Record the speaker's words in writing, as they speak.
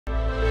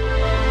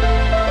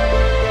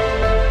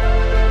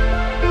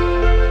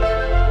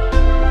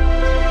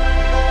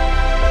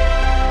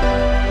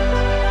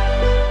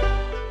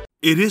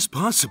It is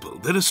possible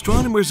that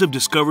astronomers have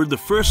discovered the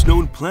first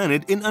known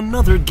planet in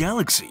another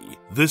galaxy.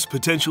 This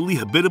potentially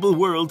habitable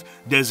world,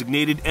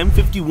 designated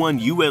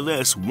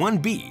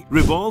M51ULS-1b,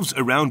 revolves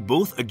around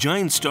both a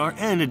giant star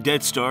and a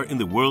dead star in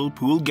the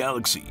Whirlpool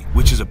galaxy,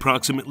 which is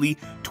approximately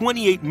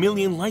 28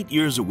 million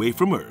light-years away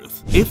from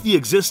Earth. If the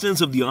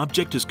existence of the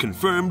object is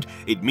confirmed,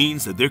 it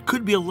means that there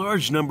could be a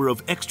large number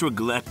of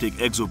extragalactic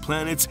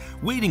exoplanets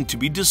waiting to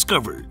be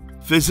discovered.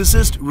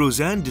 Physicist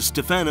Rosanne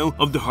DiStefano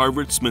of the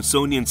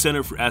Harvard-Smithsonian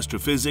Center for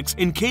Astrophysics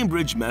in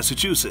Cambridge,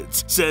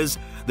 Massachusetts, says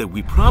that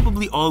we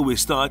probably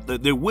always thought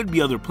that there would be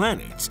other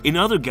planets in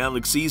other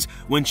galaxies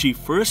when she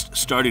first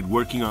started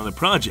working on the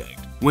project.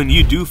 When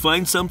you do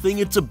find something,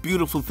 it's a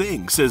beautiful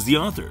thing, says the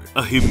author.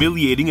 A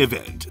humiliating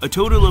event. A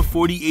total of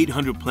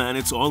 4,800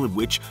 planets, all of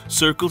which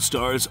circle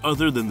stars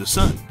other than the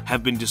Sun,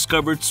 have been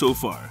discovered so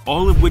far,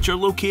 all of which are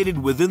located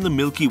within the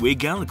Milky Way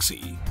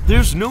galaxy.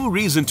 There's no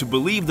reason to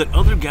believe that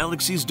other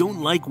galaxies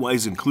don't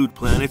likewise include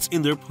planets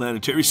in their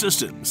planetary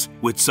systems.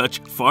 With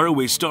such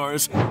faraway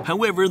stars,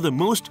 however, the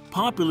most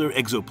popular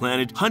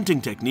exoplanet hunting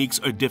techniques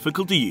are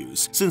difficult to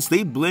use, since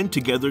they blend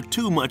together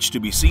too much to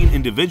be seen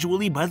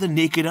individually by the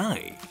naked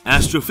eye.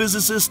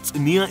 Astrophysicists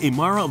Nia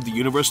Imara of the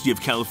University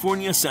of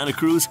California, Santa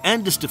Cruz,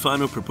 and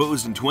DiStefano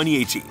proposed in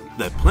 2018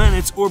 that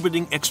planets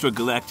orbiting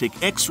extragalactic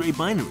Xray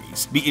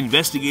binaries be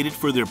investigated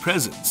for their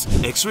presence.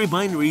 Xray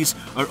binaries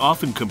are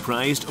often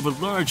comprised of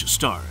a large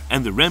star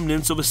and the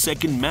remnants of a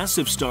second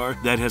massive star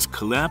that has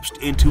collapsed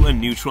into a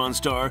neutron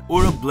star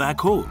or a black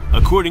hole,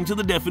 according to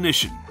the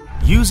definition.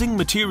 Using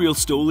material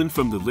stolen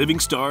from the living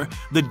star,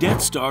 the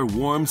dead star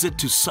warms it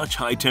to such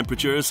high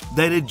temperatures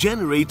that it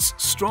generates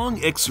strong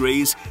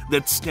X-rays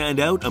that stand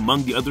out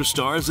among the other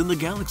stars in the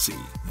galaxy.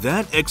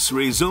 That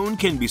X-ray zone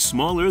can be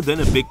smaller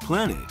than a big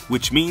planet,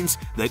 which means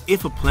that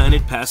if a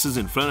planet passes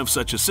in front of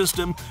such a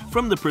system,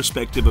 from the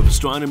perspective of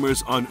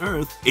astronomers on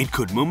Earth, it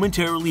could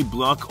momentarily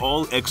block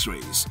all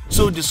X-rays,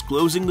 so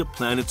disclosing the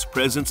planet's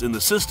presence in the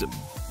system.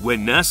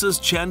 When NASA's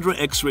Chandra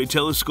X-ray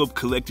telescope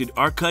collected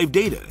archive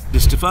data,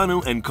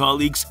 DiStefano and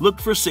colleagues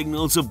looked for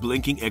signals of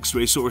blinking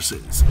X-ray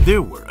sources.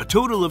 There were a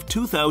total of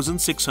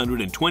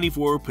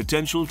 2,624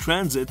 potential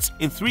transits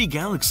in 3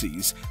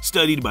 galaxies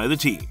studied by the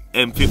team: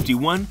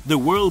 M51, the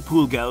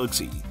Whirlpool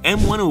galaxy;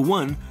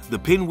 M101, the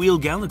Pinwheel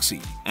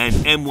galaxy; and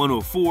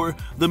M104,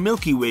 the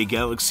Milky Way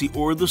galaxy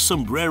or the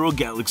Sombrero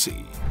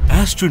galaxy.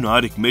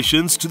 Astronautic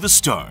missions to the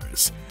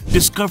stars,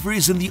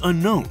 discoveries in the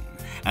unknown,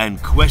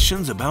 and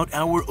questions about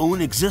our own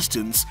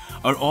existence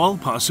are all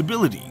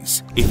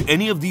possibilities. If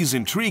any of these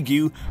intrigue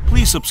you,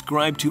 please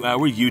subscribe to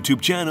our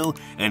YouTube channel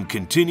and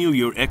continue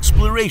your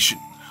exploration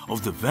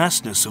of the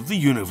vastness of the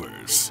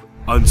universe.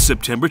 On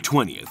September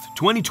 20th,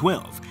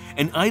 2012,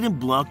 an item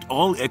blocked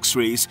all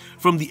X-rays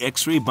from the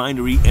X-ray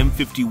binary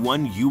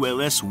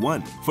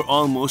M51ULS-1 for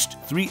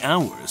almost 3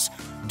 hours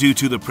due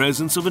to the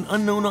presence of an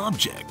unknown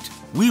object.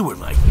 We were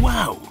like,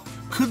 wow!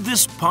 Could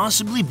this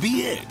possibly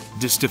be it?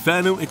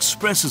 DiStefano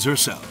expresses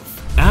herself.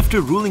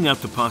 After ruling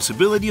out the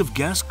possibility of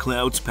gas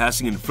clouds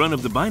passing in front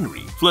of the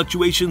binary,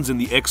 fluctuations in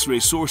the X-ray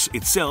source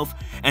itself,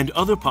 and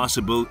other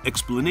possible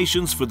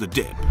explanations for the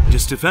dip,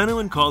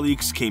 DiStefano and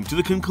colleagues came to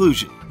the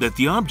conclusion that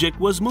the object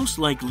was most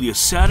likely a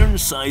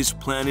Saturn-sized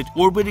planet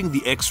orbiting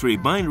the X-ray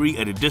binary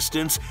at a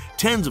distance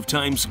tens of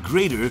times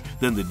greater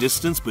than the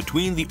distance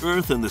between the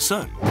Earth and the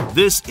Sun.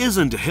 This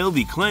isn't a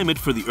healthy climate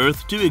for the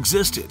Earth to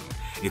exist in.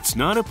 It's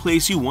not a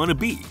place you want to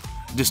be,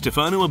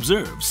 DiStefano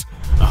observes.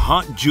 A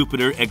hot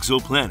Jupiter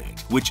exoplanet,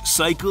 which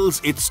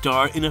cycles its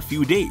star in a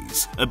few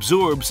days,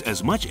 absorbs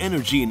as much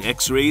energy in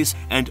X-rays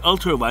and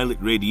ultraviolet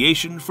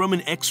radiation from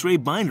an X-ray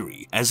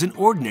binary as an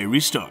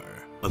ordinary star.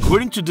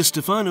 According to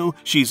DiStefano,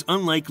 she's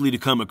unlikely to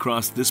come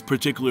across this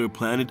particular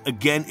planet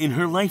again in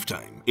her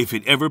lifetime. If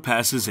it ever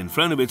passes in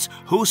front of its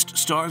host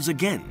stars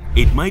again,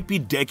 it might be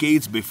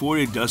decades before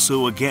it does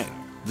so again.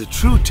 The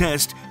true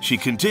test, she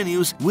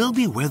continues, will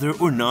be whether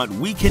or not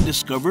we can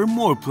discover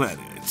more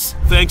planets.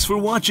 Thanks for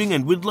watching,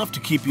 and we'd love to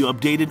keep you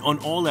updated on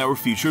all our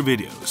future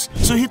videos.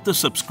 So hit the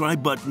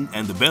subscribe button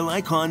and the bell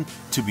icon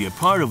to be a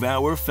part of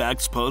our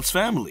Facts Pulse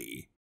family.